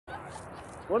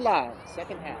We're live,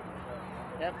 second half.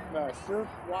 Surf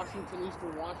Washington,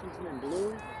 Eastern Washington in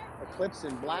blue, Eclipse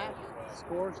in black,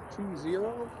 scores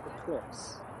 2-0,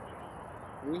 Eclipse.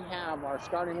 We have our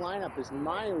starting lineup is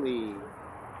Miley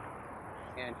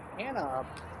and Hannah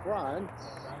up front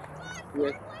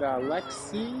with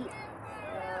Lexi,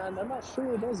 and I'm not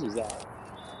sure where Desi's at.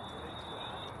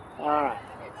 All right.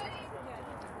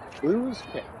 Blue's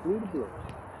picked, blue to blue.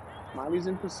 Miley's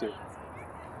in pursuit.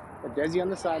 Got Desi on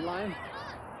the sideline.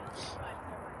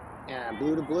 And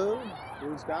blue to blue.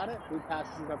 Blue's got it. Blue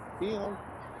passes it up the field.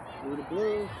 Blue to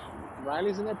blue.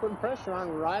 Riley's in there putting pressure on.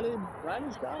 Riley's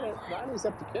got it. Riley's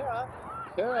up to Kara.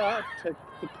 Kara to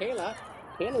Kayla.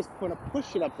 Kayla's going to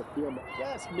push it up the field, but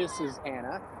just misses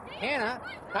Hannah.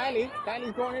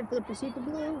 Kylie's going in for the pursuit to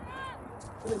blue.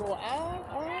 Going to go out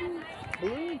on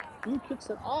blue. Blue kicks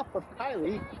it off of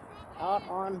Kylie. Out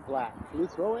on black. Blue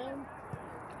throw in.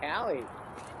 Callie.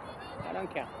 Out on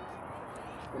Callie.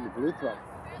 Then the blue throw.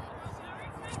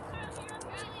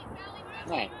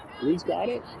 All right, Blue's got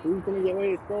it. Blue's going to get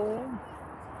ready to throw in.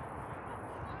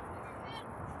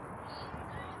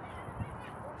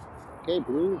 Okay,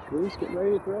 Blue's getting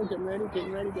ready to throw.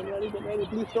 Getting ready.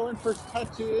 Blue throwing first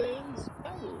touches.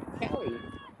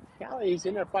 Callie's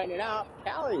in there fighting it out.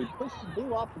 Callie pushes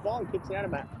Blue off the ball and kicks it out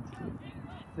of bounds.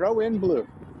 Throw in Blue.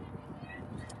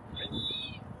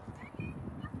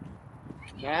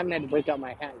 I haven't had to break out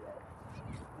my hat yet.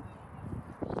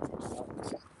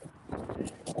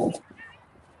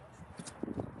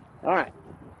 All right,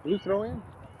 Blue throw in.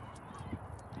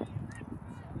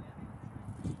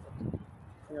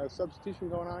 Substitution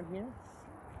going on here.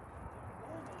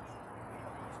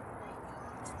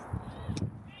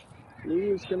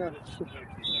 Blue is gonna.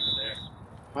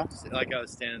 Huh? Like I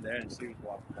was standing there and she was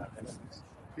walking back.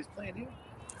 Who's playing here?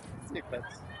 It's the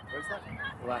Eclipse. Where's that?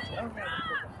 The last one. Oh, man.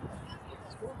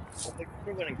 I think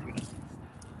we're winning 2-0.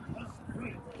 Oh,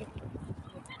 great.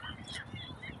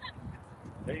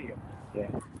 There you go. Yeah.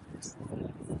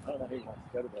 I don't know who wants to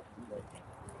go to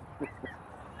the.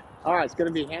 All right, it's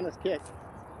going to be Hannah's kick.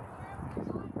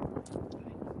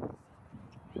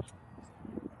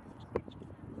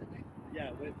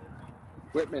 Yeah,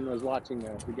 Whitman was watching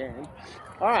the game.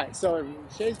 All right, so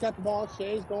Shay's got the ball.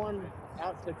 Shay's going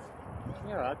out to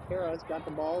Kara. Kara's got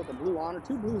the ball with the blue on her.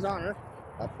 2 blues on her.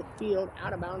 Up the field,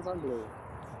 out of bounds on blue.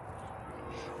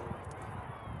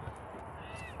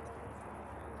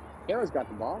 Kara's got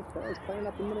the ball. Kara's playing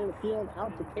up the middle of the field,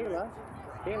 out to Kayla.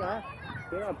 Kayla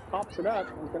pops it up.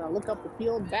 He's going to look up the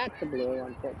field, back to blue,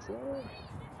 unfortunately.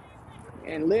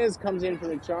 And Liz comes in for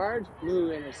the charge.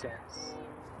 Blue intercepts.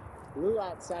 Blue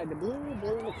outside the blue in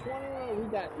the corner. We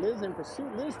got Liz in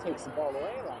pursuit. Liz takes the ball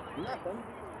away like nothing.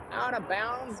 Out of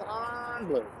bounds on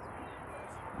blue.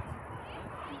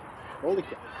 Holy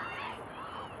cow.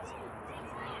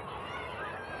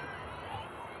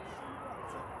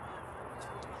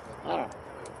 All right.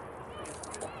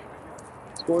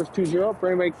 Scores 2-0 for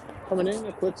anybody coming in.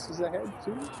 Eclipse is ahead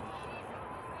too.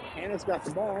 Hannah's got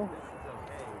the ball.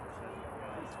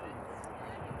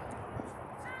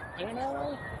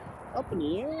 Hannah up in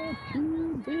the air.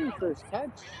 2 blue first touch.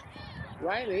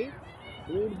 Riley,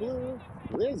 blue to blue.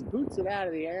 Liz boots it out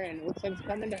of the air and it looks like it's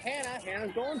coming to Hannah.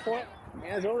 Hannah's going for it.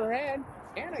 Hannah's over her head.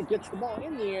 Hannah gets the ball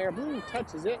in the air. Blue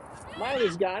touches it.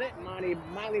 Miley's got it.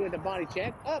 Miley with the body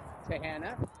check. Up to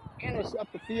Hannah. Hannah's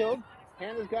up the field.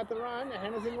 Hannah's got the run.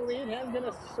 Hannah's in the lead. Hannah's going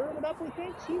to serve it up, we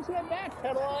think. She's got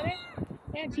backpedal on it.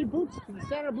 And she boots to the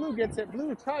center. Blue gets it.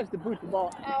 Blue tries to boot the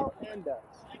ball out and does.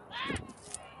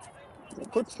 So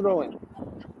quick throw in.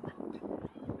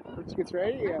 Quick gets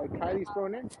ready. Kylie's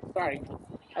throwing in. Sorry,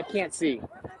 I can't see.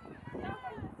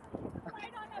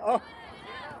 Oh,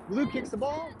 Blue kicks the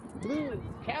ball. Blue,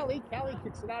 Callie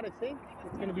kicks it out, I think.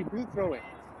 It's going to be Blue throw in.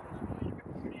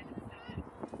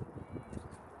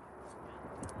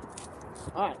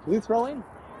 All right, Blue throw in.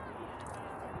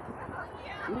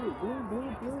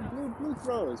 Blue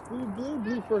throws.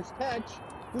 Blue first touch.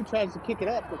 Blue tries to kick it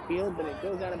up the field, but it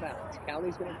goes out of bounds.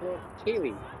 Callie's going to throw it.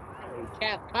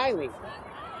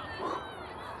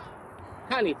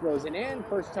 Kylie throws it in.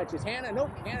 First touch is Hannah.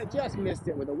 Nope, Hannah just missed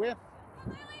it with a whiff.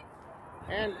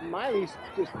 And Miley's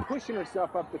just pushing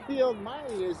herself up the field.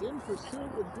 Miley is in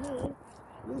pursuit with Blue.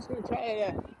 Blue's going to try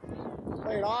to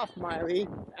play it off Miley.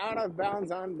 Out of bounds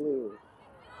on Blue.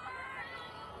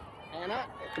 Hannah,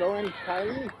 throw in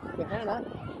Kylie to Hannah.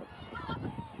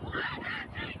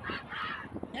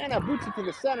 Hannah boots it to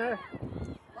the center.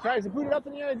 Tries to boot it up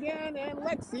in the air again, and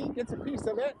Lexi gets a piece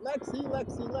of it. Lexi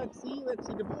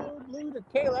to Blue. Blue to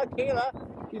Kayla. Kayla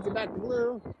feeds it back to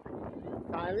Blue.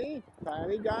 Kylie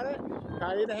got it.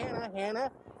 Kylie to Hannah.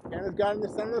 Hannah's got it in the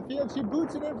center of the field. She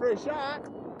boots it in for a shot.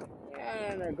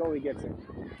 And their goalie gets it.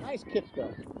 Nice kick,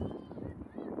 though.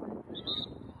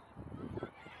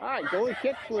 All right, goalie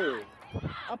kick, Blue.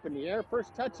 Up in the air.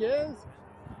 First touch is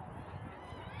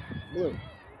Blue.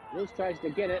 Liz tries to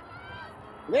get it.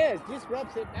 Liz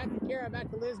disrupts it. Back to Kara, back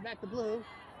to Liz, back to Blue.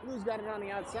 Blue's got it on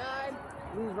the outside.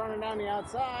 Blue's running down the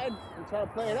outside and try to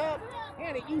play it up.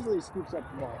 Hannah easily scoops up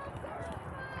the ball.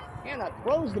 Hannah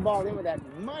throws the ball in with that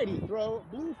mighty throw.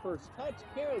 Blue first touch.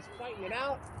 Kara's fighting it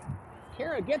out.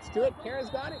 Kara gets to it. Kara's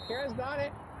got it. Kara's got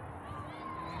it.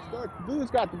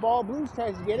 Blue's got the ball. Blues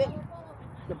tries to get it.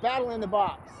 The battle in the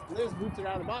box. Liz boots it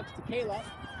out of the box to Kayla.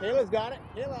 Kayla's got it.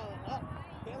 Kayla up.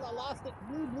 Kayla lost it.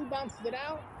 Blue bounces it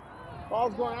out.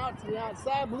 Ball's going out to the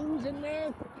outside. Blue's in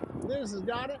there. Liz has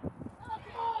got it.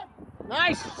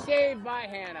 Nice save by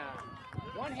Hannah.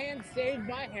 One hand save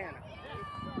by Hannah.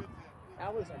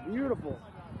 That was a beautiful,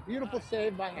 beautiful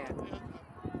save by Hannah.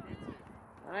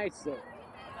 Nice save.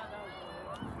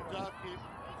 Good job, Keith.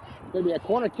 Going to be a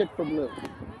corner kick for Blue.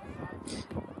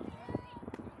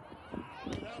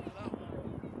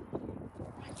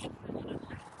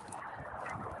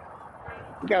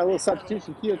 We got a little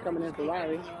substitution Keo coming in for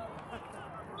Riley. I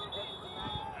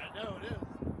know it is.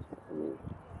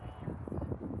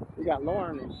 We got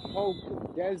Lauren and Hope and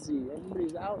Desi.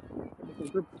 Everybody's out. There's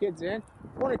a group of kids in.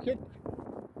 Corner kick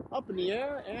up in the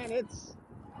air, and it's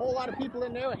a whole lot of people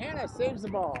in there. Hannah saves the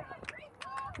ball.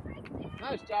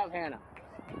 Nice job, Hannah.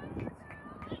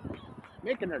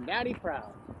 Making her daddy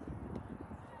proud.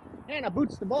 Hannah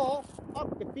boots the ball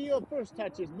up the field. First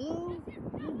touch is Blue.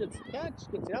 Blue gets the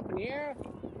touch, gets it up in the air.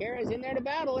 Kara's in there to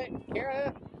battle it.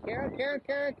 Kara.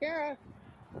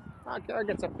 Oh, Kara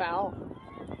gets a foul.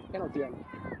 Penalty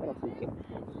kick.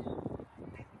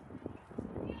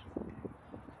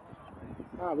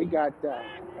 Oh, we got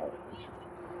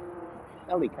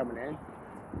Ellie coming in.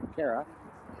 Kara.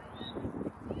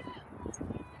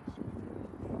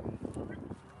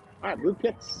 All right, Blue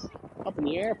kicks up in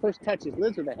the air. First touch is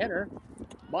Liz with a header.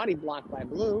 Body blocked by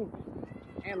Blue.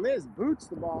 And Liz boots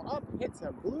the ball up, hits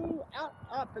a Blue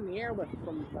up in the air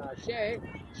from Shay.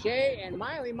 Shay and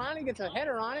Miley. Miley gets a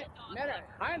header on it.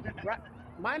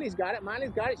 Miley's got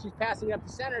it. She's passing it up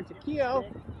the center to Keo.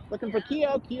 Looking for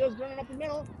Keo. Keo's running up the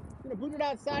middle. Gonna boot it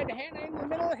outside to Hannah in the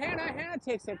middle. Hannah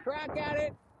takes a crack at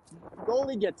it.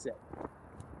 Goalie gets it.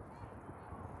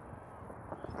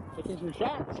 Taking some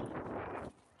shots.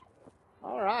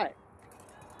 All right.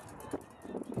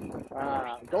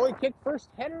 Goalie kick first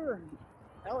header.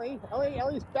 Ellie's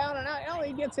bouncing out.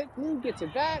 Ellie gets it. Blue gets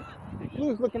it back.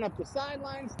 Blue's looking up the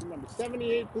sidelines. Number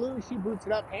 78, Blue. She boots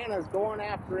it up. Hannah's going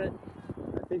after it.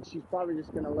 I think she's probably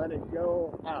just going to let it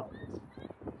go out.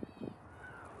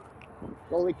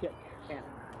 Goalie kick, Hannah.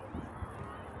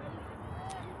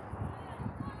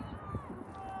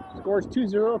 Scores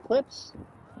 2-0 Eclipse.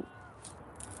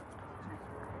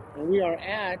 And we are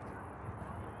at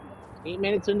 8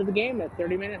 minutes into the game, that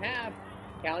 30-minute half.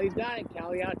 Callie's got it.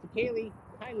 Callie out to Kylie.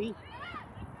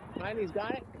 Kylie's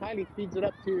got it. Kylie feeds it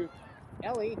up to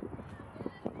Ellie.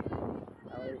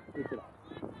 Ellie feeds it up.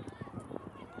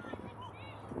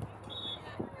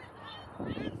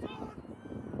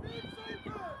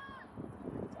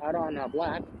 It's out on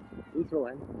Black. We throw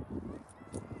in.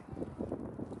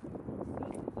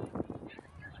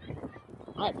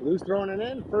 All right, Blue's throwing it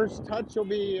in. First touch will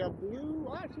be Blue.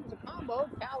 Oh, actually, it was a combo.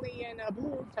 Callie and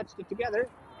Blue touched it together.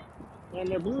 And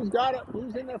their Blue's got it.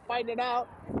 Blue's in there fighting it out.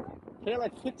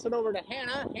 Kayla kicks it over to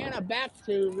Hannah. Hannah back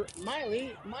to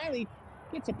Miley. Miley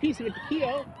gets a piece of it to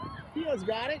Keo. Keo's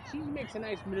got it. She makes a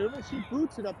nice maneuver. She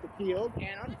boots it up the field.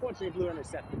 And unfortunately, Blue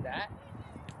intercepted that.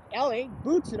 Ellie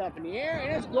boots it up in the air.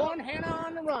 And it's going Hannah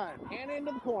on the run. Hannah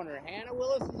into the corner. Hannah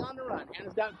Willis is on the run.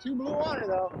 Hannah's got 2 Blue on her,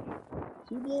 though.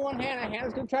 2 Blue on Hannah.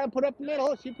 Hannah's going to try to put up the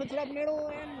middle. She puts it up middle,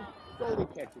 and Goldie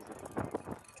catches it.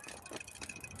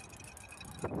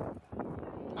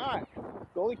 All right,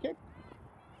 goalie kick.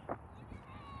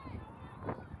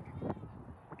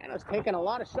 Hannah's taking a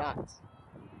lot of shots.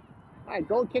 All right,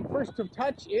 goal kick first to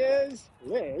touch is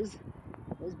Liz.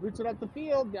 Liz boots it up the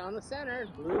field, down the center.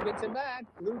 Blue gets it back.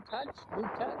 Blue touch.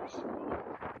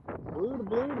 Blue to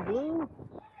Blue to Blue.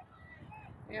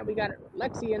 And we got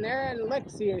Lexi in there, and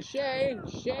Lexi and Shay.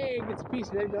 Shay gets a piece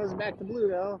of it, goes back to Blue,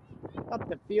 though. Up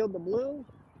the field to Blue.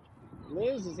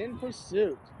 Liz is in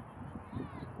pursuit.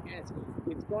 And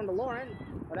it's going to Lauren.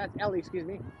 Oh, that's Ellie, excuse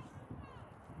me.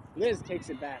 Liz takes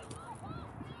it back.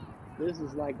 Liz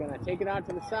is like going to take it out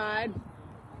to the side.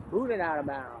 Boot it out of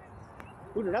bounds.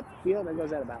 Boot it up the field and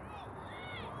goes out of bounds.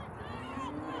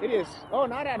 It is, oh,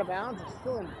 not out of bounds. It's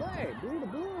still in play. Blue to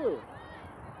Blue.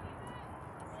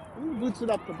 Blue boots it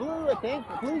up to Blue, I think.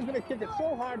 Blue's going to kick it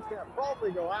so hard it's going to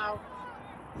probably go out.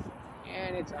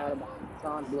 And it's out of bounds. It's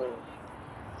on blue.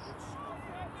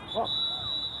 Oh.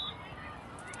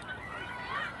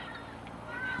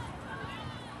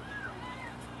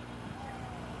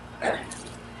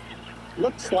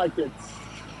 Looks like it's.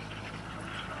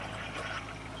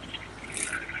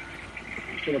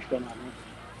 Let's see what's going on here.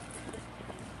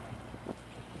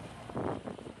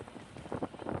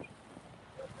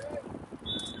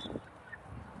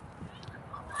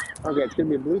 Okay, it's going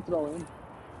to be a blue throw in.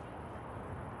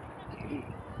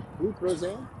 Blue throws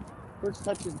in. First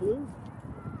touch is blue.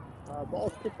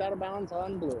 Ball's kicked out of bounds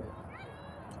on blue.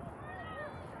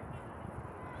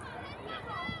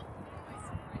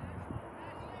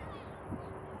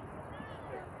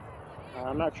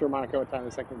 I'm not sure, Monica, what time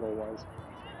the second goal was.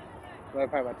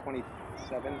 Probably about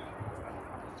 27.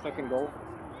 Second goal.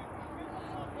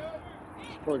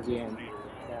 Towards the end.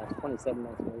 Yeah, it's 27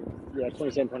 minutes late. Yeah,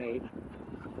 27, 28.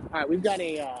 All right, we've got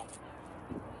a,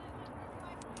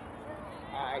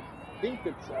 I think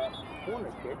it's a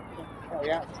corner kick. Oh,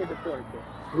 yeah, it's like a corner kick.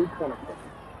 Blue corner kick.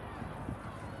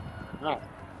 All right.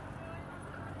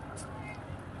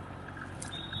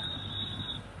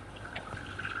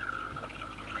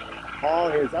 Ball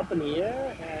is up in the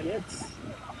air, and it's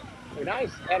a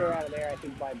nice header out of there, I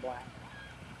think, by Black.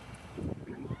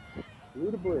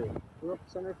 Blue to blue. We're up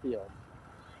center field.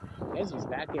 Ezzy's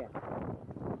back in.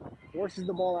 Forces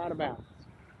the ball out of bounds.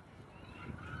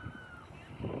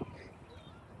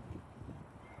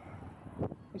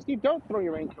 Hey, Steve, don't throw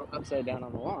your raincoat upside down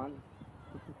on the lawn.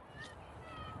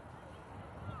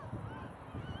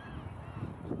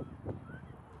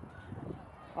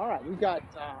 All right, we've got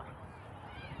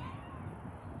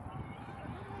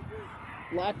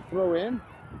Black throw in.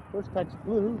 First touch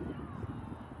blue.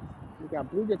 We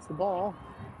got blue gets the ball.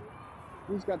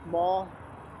 Blue's got the ball.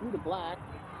 Blue to Black.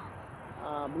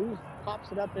 Blue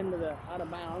pops it up into the out of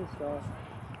bounds, so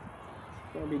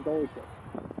it's going to be goalie kick.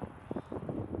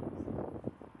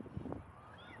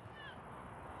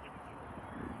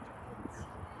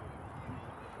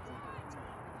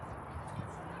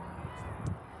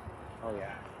 Oh,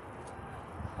 yeah.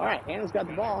 All right, Hannah's got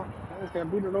the ball. Hannah's going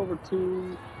to boot it over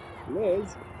to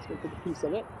Liz. She's going to take a piece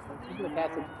of it. She's going to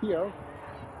pass it to Keogh.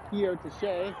 Keogh to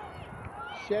Shea.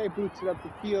 Shea boots it up the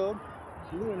field.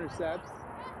 Blue intercepts.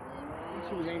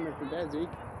 She was aiming for Desi.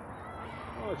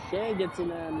 Oh, Shea gets in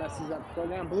there and messes up the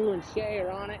program. Blue and Shea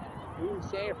are on it. Blue and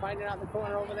Shea are fighting out in the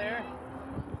corner over there.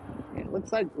 And it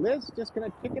looks like Liz is just going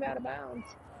to kick it out of bounds.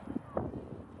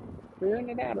 Clearing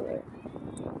it out of there.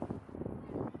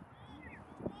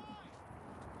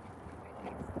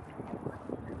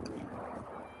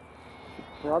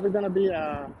 Probably going to be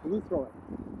a blue throw in.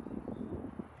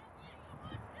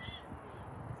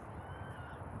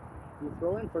 Blue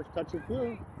throw in. First touch is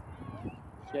blue.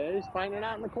 Shea's finding it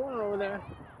out in the corner over there.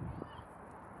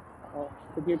 Oh,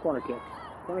 could be a corner kick.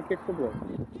 Corner kick for blue.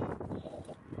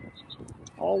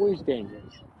 Always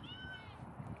dangerous.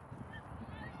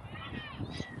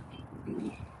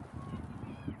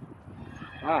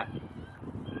 All right.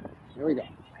 Here we go.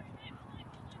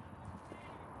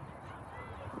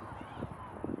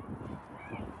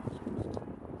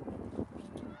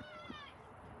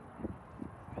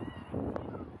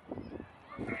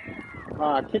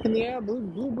 Kick in the air. Blue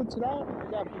boots it out.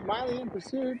 We got Miley in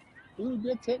pursuit. Blue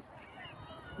gets it.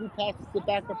 Blue passes it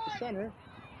back up to center.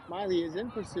 Miley is in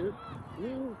pursuit.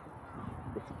 Blue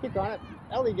gets a kick on it.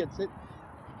 Ellie gets it.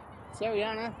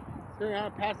 Sariana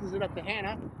passes it up to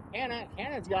Hannah.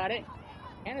 Hannah's got it.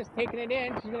 Hannah's taking it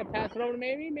in. She's going to pass it over to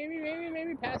maybe.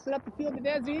 Pass it up the field to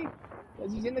Desi.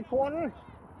 Desi's in the corner.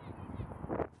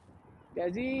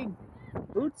 Desi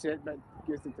boots it, but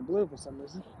gives it to Blue for some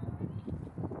reason.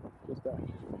 Just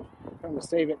trying to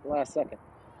save it at the last second.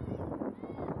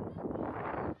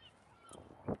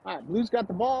 All right, Blue's got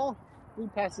the ball. Blue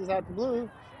passes out to Blue.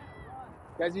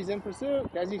 Desi's in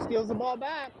pursuit. Desi steals the ball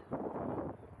back.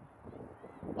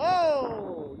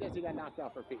 Oh! Desi got knocked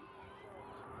off her feet.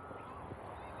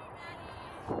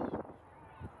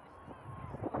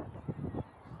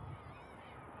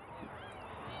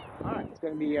 All right, it's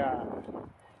going to be a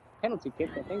penalty kick,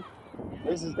 I think.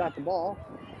 Liz has got the ball.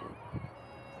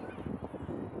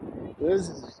 Liz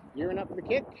is gearing up for the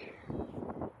kick.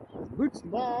 Liz boots the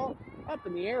ball up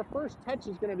in the air. First touch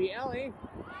is going to be Ellie.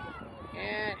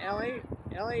 And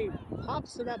Ellie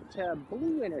pops it up to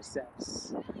Blue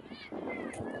intercepts.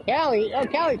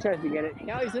 Callie tries to get it.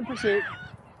 Callie's in pursuit.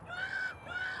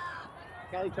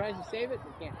 Callie tries to save it,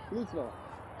 but can't. Blue throw it.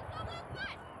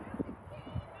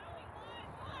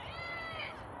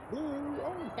 Blue,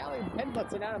 oh, Callie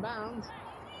headbutts it out of bounds.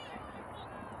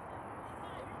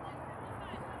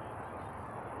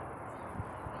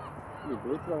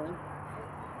 Blue throw in.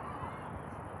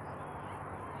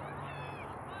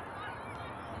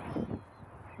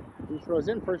 He throws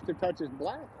in, first to touch is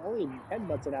Black. Ellie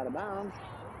headbutts it out of bounds.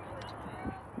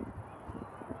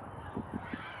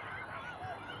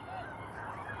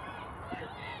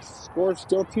 Score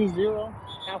still 2-0,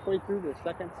 halfway through the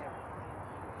second half.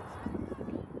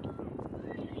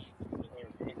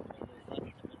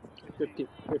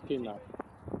 15 left.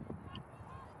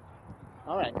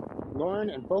 All right, Lauren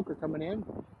and Folk are coming in.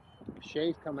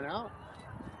 Shay's coming out.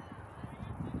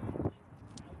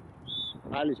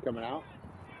 Riley's coming out.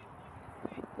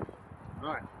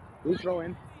 All right, Blue throw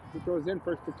in. He throws in,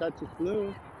 first to touch is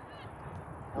Blue.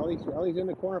 Ellie's in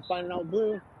the corner finding out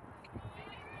Blue.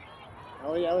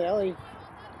 Ellie.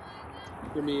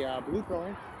 Give me Blue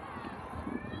throwing.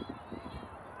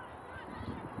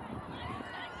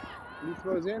 Blue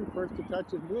throws in, first to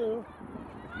touch is Blue.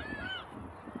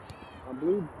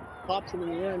 Blue pops it in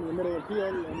the air in the middle of the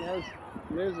field, and there's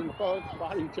Liz and Folks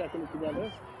body checking it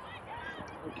together.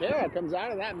 And Kara comes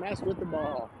out of that mess with the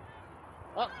ball.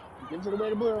 Oh, gives it away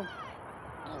to Blue.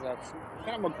 That's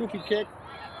kind of a goofy kick.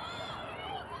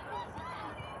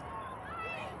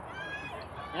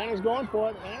 Hannah's going for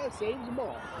it. Hannah saves the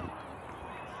ball.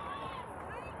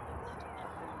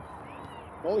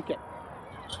 Holy kick.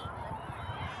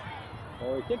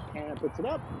 Hannah puts it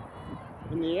up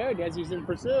in the air. Desi's in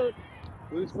pursuit.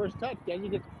 Blue's first touch. Desi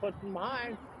gets pushed from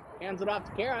behind. Hands it off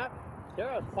to Kara.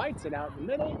 Kara fights it out in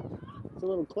the middle. It's a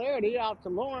little clarity out to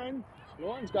Lauren.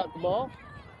 Lauren's got the ball.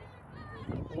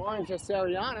 Lauren to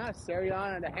Sariana.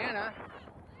 Sariana to Hannah.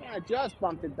 Hannah just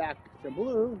bumped it back to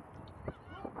Blue.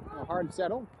 A hard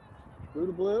settle. Blue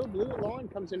to Blue. Blue to Lauren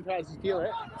comes in, tries to steal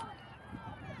it.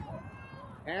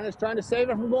 Hannah's trying to save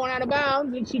it from going out of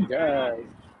bounds, and she does.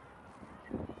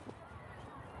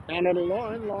 Hannah to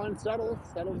Lauren. Lauren settles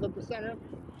up the center.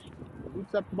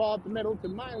 Boots up the ball at the middle to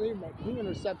Miley, but Blue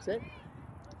intercepts it.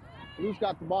 Blue's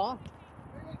got the ball.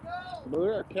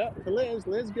 Blue to Liz.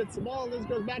 Liz gets the ball. Liz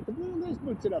goes back to Blue. Liz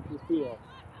boots it up the field.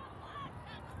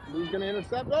 Blue's going to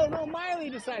intercept. Oh, no, Miley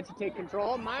decides to take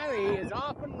control. Miley is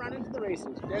off and running to the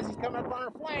races. Desi's coming up on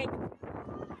her flank.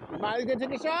 Is Miley going to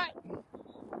take a shot?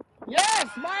 Yes,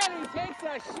 Miley takes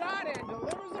a shot and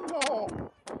delivers a goal.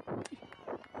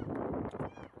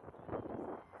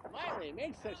 Miley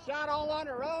makes the shot all on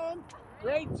her own.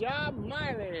 Great job,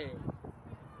 Miley.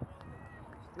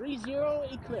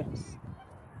 3-0 Eclipse.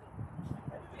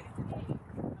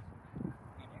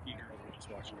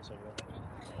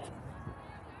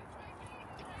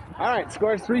 All right,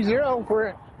 score is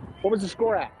 3-0. What was the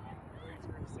score at?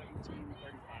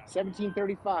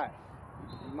 17:35.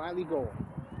 Miley goal.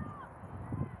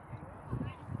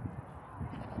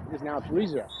 It is now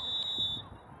 3-0.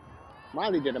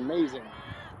 Miley did amazing.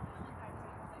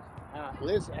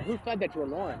 Liz, who fed that to her?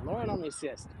 Lauren. Lauren on the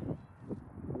assist.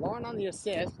 Lauren on the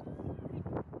assist.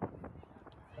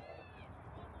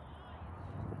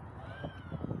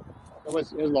 It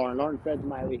was Lauren. Lauren fed to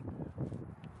Miley.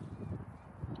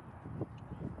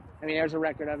 I mean, there's a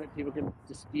record of it. People can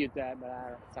dispute that, but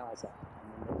that's how I saw it.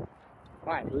 All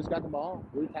right, Blue's got the ball.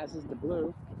 Blue passes to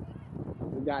Blue.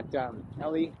 We got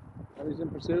Ellie. Ellie's in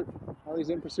pursuit. Ellie's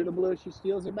in pursuit of Blue. She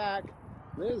steals it back.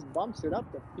 Liz bumps it up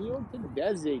the field to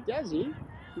Desi. Desi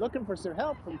looking for some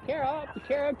help from Kara. Up to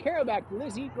Kara. Kara back to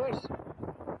Lizzie. Of course.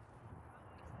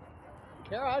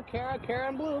 Kara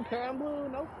and Blue. Kara and Blue.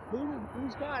 Nope.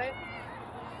 Blue's got it.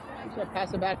 She's going to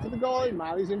pass it back to the goalie.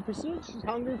 Miley's in pursuit. She's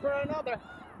hungry for another.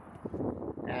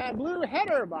 And Blue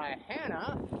header by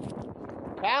Hannah.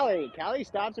 Callie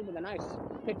stops it with a nice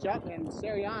pitch up, and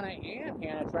Sariana and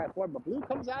Hannah try for it, but Blue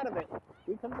comes out of it.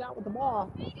 Blue comes out with the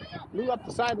ball. Blue up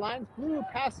the sidelines. Blue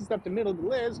passes up the middle to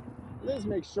Liz. Liz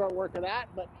makes short work of that,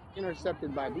 but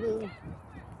intercepted by Blue.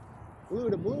 Blue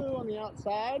to Blue on the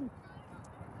outside.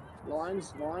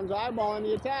 Lauren's eyeballing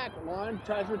the attack. Lauren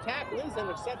tries to attack. Liz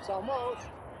intercepts almost.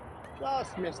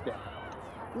 Just missed it.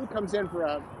 Blue comes in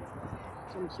for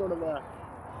some sort of a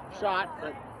shot,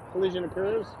 but collision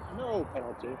occurs. No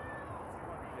penalty.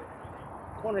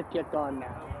 Corner kick on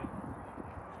now.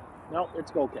 Nope,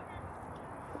 it's goal kick.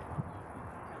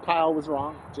 Kyle was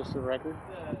wrong, just for the record.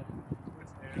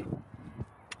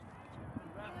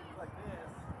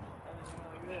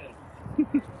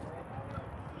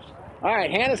 All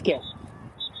right, Hannah's kick.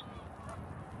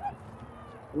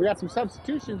 We got some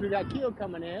substitutions. We got Keo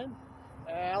coming in,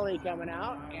 Ellie coming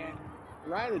out, and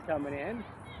Riley coming in,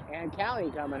 and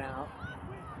Callie coming out.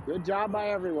 Good job by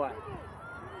everyone.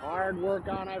 Hard work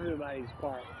on everybody's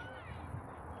part.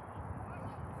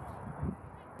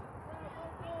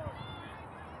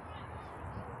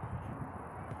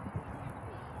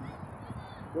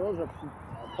 Girls are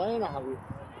playing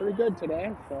pretty good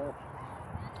today, so.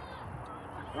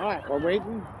 All right, we're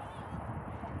waiting.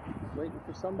 Waiting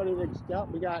for somebody to stop.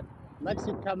 We got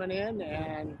Lexi coming in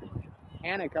and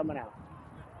Hannah coming out.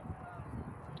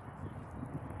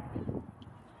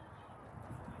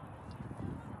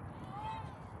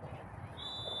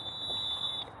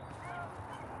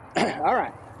 All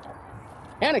right.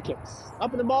 Hannah kicks.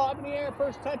 Up in the ball, up in the air.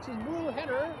 First touch is Blue.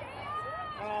 Header.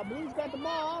 Blue's got the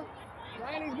ball.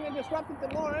 Riley's going to disrupt it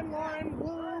to Lauren. Lauren,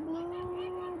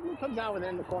 Blue comes out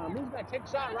within the corner. Blue's got a tick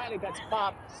shot. Riley got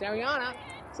popped. Sariana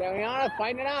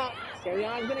fighting it out.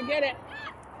 Sariana's going to get it.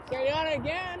 Sariana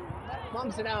again, but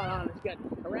bumps it out on it. She got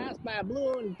harassed by a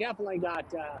Blue and definitely got,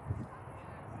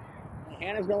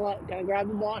 Hannah's going to grab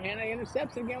the ball. Hannah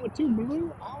intercepts it again with 2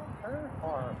 Blue on her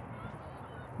arm.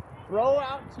 Throw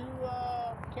out to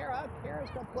Kara. Kara's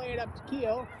going to play it up to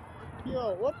Keo.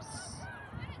 Keo, whoops.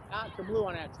 Out to Blue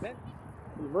on accident.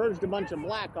 Converged a bunch of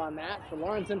black on that for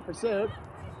Lawrence in pursuit.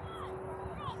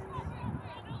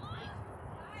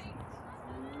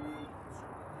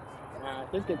 I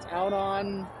think it's out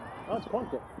on, oh, it's corn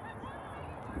kick.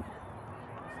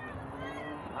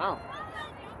 Wow.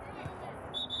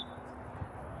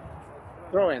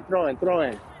 Throw in.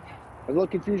 There's a little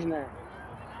confusion there.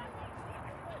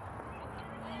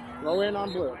 Throw in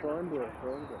on Blue.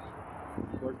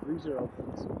 We're 3-0.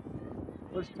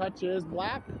 First touch is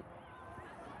black.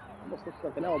 Almost looks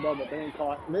like an elbow, but they didn't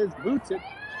call it. Liz boots it.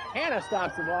 Hannah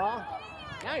stops the ball.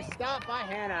 Nice stop by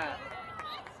Hannah.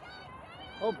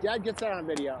 Hope Dad gets that on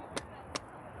video.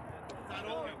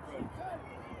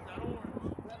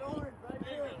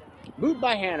 Boot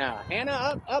by Hannah.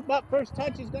 Hannah up. First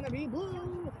touch is going to be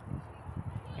Blue.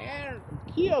 And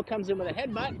Keo comes in with a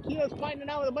headbutt. Keo's fighting it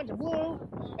out with a bunch of Blue.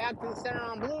 Back to the center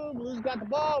on Blue. Blue's got the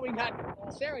ball. We got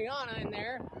Sariana in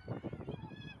there.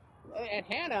 And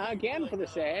Hannah again for the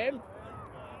save.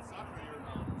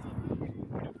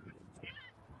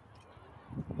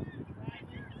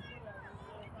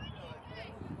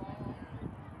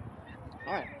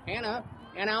 All right, Hannah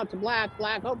out to Black.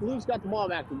 Oh, Blue's got the ball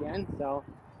back again. So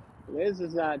Liz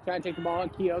is trying to take the ball.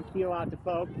 Keo out to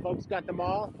Folk. Folk's got the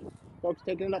ball. Folk's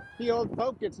taking it up the field.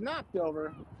 Folk gets knocked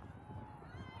over.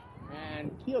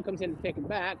 And Keo comes in to take it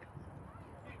back.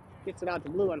 Gets it out to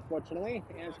Blue, unfortunately.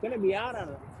 And it's going to be out on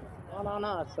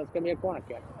us. So it's going to be a corner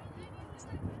kick.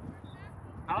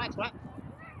 All right, what?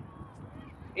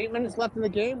 8 minutes left in the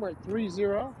game. We're at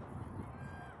 3-0.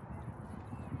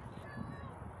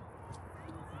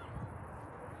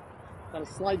 Got a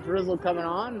slight drizzle coming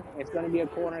on. It's going to be a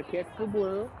corner kick for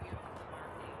Blue.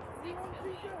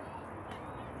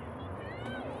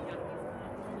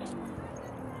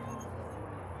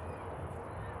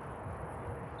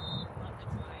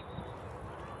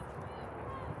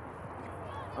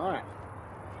 All right.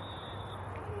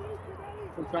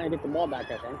 We're trying to get the ball back,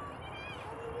 I think.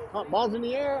 Oh, ball's in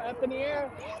the air, up in the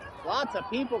air. Lots of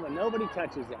people, but nobody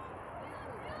touches it.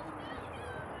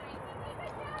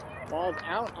 Ball's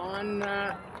out on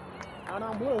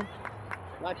Blue.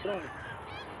 Black throwing.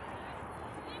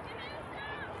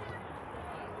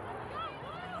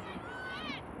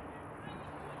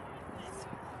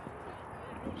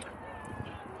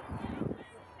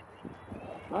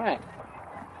 All right.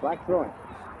 Black throwing.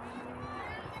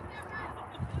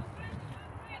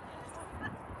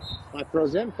 Black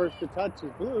throws in. First to touch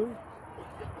is Blue.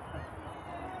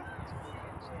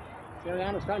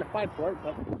 Sariana's trying to fight for it,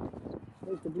 but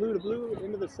goes to Blue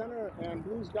into the center, and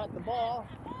Blue's got the ball.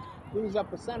 Blue's up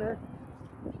the center.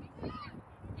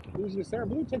 Blue's in the center.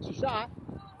 Blue takes a shot.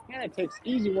 Hannah takes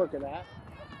easy work of that.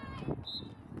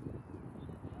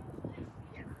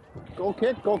 Goal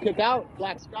kick out.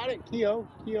 Black's got it. Keo.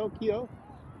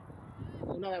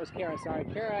 Oh, no, that was Kara, sorry.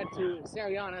 Kara to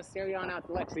Sariana. Sariana out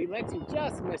to Lexi. Lexi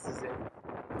just misses it.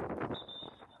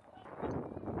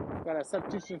 Got a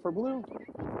substitution for Blue.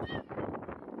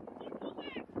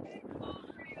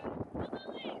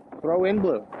 Throw in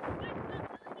Blue.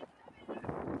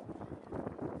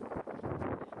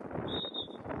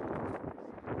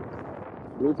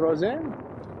 Blue throws in.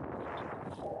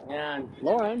 And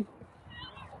Lauren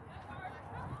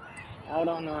out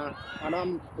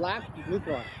on Black. Blue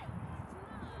throwing.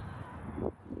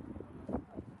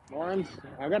 Lauren's,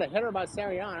 I got a header by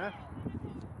Sariana.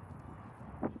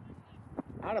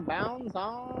 Out of bounds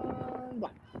on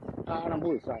Black. Out on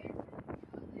Blue, sorry.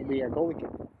 It'll be a goalie kick.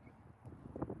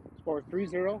 Score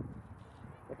 3-0.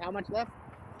 With how much left?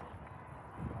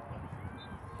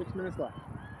 6 minutes left.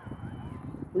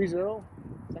 3-0,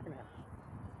 second half.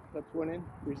 Let's win in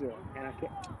 3-0. And a kick.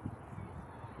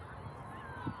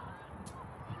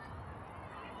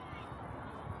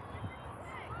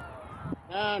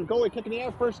 And goalie kick in the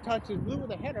air. First touch is Blue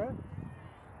with a header.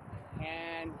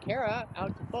 And Kara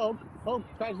out to Folk. Folk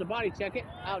tries to body check it.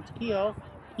 Out to Keo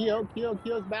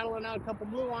Keogh's battling out a couple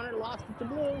blue on her. Lost it to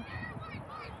blue.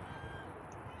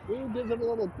 Blue gives it a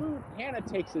little boot. Hannah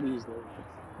takes it easily.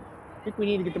 I think we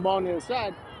need to get the ball on the other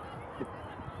side.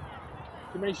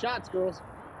 Too many shots, girls.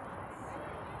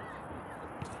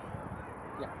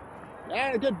 Yeah.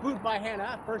 And a good boot by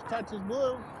Hannah. First touch is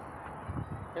blue.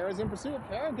 Kara's in pursuit.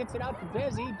 Kara gets it out to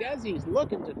Desi. Desi's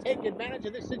looking to take advantage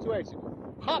of this situation.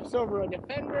 Hops over a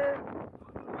defender.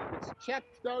 It's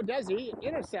checked though. Desi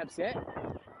intercepts it.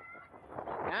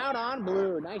 Out on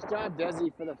blue. Nice job,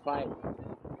 Desi, for the fight.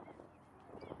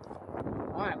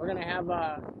 All right, we're going to have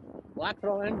black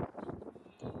throw in.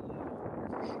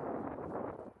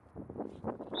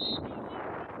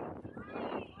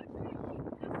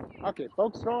 Okay,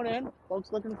 folks throwing in.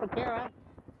 Folks looking for Kara.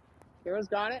 Kara's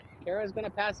got it. Kara's going to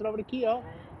pass it over to Keogh.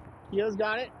 Keogh's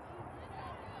got it.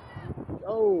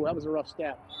 Oh, that was a rough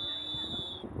step.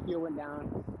 Keogh went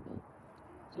down.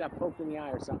 She got poked in the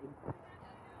eye or something.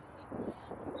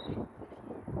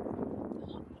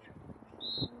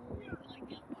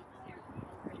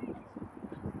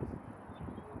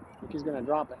 I think he's going to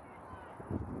drop it.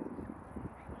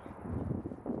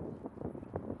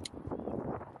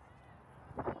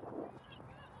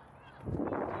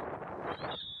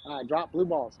 All right, drop blue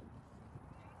balls.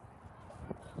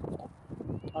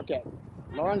 Okay,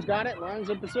 Lauren's got it. Lauren's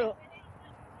in pursuit.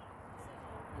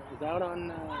 He's out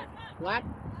on black,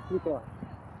 blue court.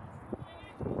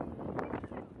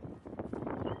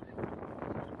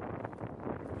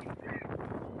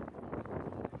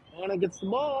 Hannah gets the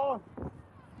ball.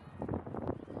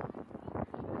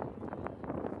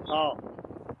 Oh,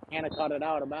 Hannah caught it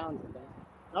out of bounds.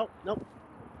 Nope.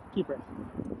 Keeper.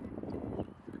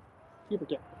 Keeper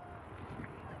kick.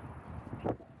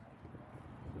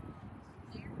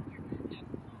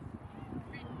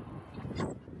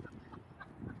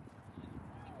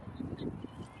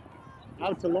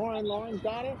 Out to Lauren. Lauren's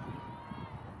got it.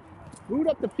 Boot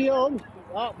up the field.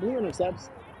 Oh, blue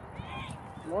intercepts.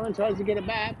 Lauren tries to get it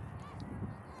back.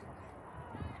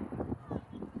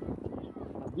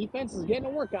 Defense is getting a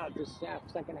workout this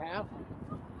second half.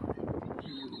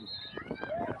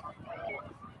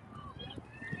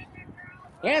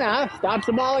 Hannah stops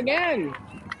the ball again.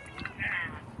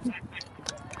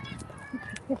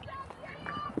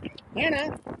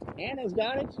 Hannah's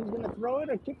got it. She's going to throw it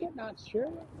or kick it. Not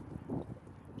sure.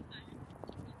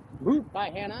 Boot by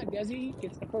Hannah. Desi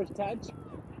gets the first touch.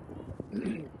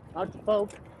 Out to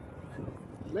Folk.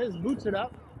 Liz boots it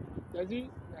up. Desi,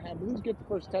 Blues get the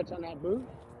first touch on that boot.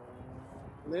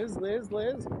 Liz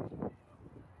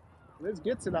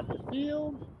gets it up the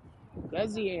field.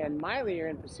 Desi and Miley are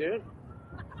in pursuit.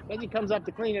 Desi comes up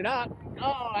to clean it up.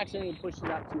 Oh, actually he pushed it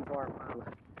up too far.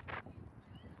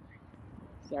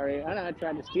 Sorry, Anna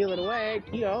tried to steal it away.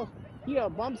 Keogh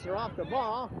bumps her off the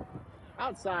ball.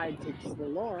 Outside to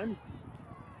Lauren.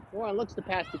 Lauren looks to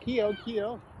pass to Keogh.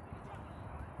 Keogh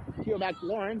back to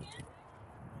Lauren.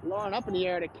 Lauren up in the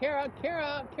air to Kara.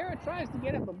 Kara tries to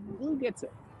get it, but Blue gets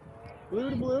it. Blue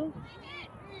to Blue.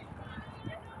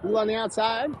 Blue on the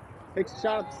outside. Takes a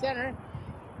shot at the center.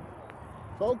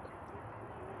 Folks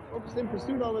in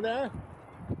pursuit over there.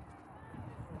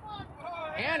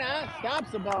 Hannah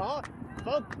stops the ball.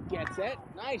 Folk gets it.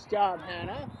 Nice job,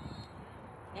 Hannah.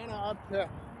 Hannah up to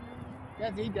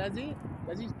Desi.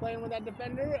 Desi's playing with that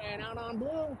defender and out on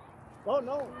Blue. Oh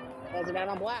no, calls it out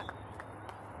on black.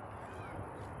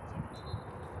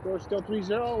 Score still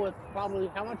 3-0 with probably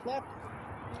how much left?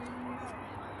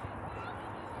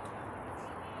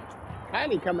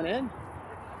 Kylie coming in.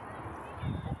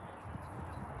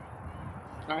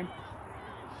 All right.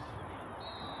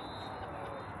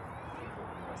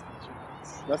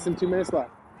 Less than 2 minutes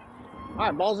left. All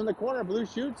right, ball's in the corner. Blue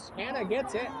shoots. Hannah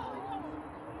gets it.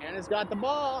 Hannah's got the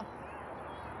ball.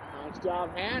 Nice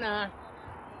job, Hannah.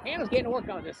 Hannah's getting to work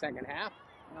on this second half.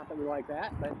 Not that we like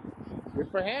that, but good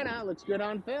for Hannah. Looks good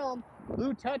on film.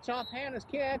 Blue touch off Hannah's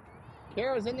kick.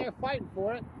 Kara's in there fighting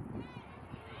for it.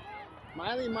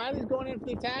 Miley's going in for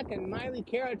the attack, and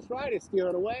Kara try to steal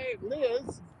it away.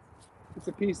 Liz gets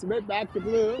a piece of it back to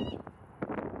Blue.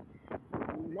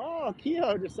 Oh,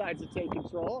 Keogh decides to take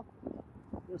control.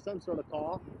 There's some sort of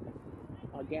call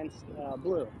against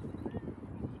Blue.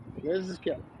 Liz's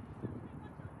kick.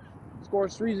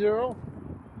 Scores 3-0.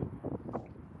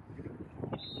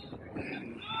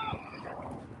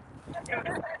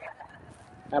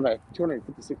 I have a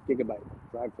 256 gigabyte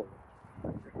drive for it.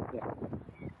 Yeah.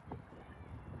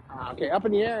 Okay, up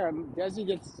in the air.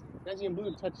 Desi and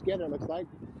Blue touch together, it looks like.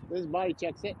 Liz body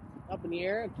checks it. Up in the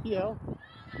air. Keogh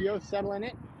settling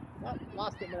it. Oh,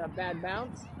 lost it with a bad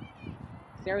bounce.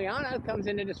 Sariana comes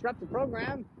in to disrupt the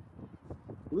program.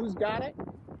 Blue's got it.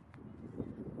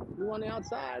 Blue on the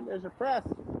outside. There's a press.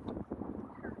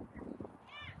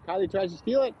 Kylie tries to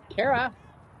steal it. Kara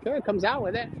comes out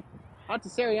with it. Out to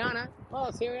Sariana. Oh,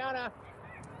 Sariana.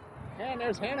 And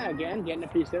there's Hannah again, getting a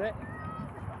piece of it.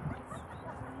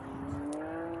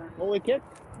 Holy kick.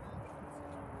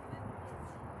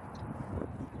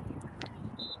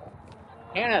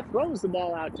 Hannah throws the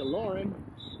ball out to Lauren.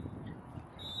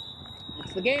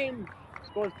 It's the game.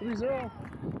 Scores 3-0.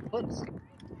 Hooks.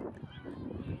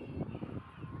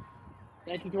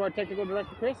 Thank you to our technical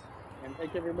director, Chris. And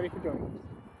thank you, everybody, for joining us.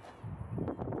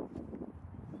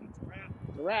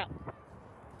 It's a wrap.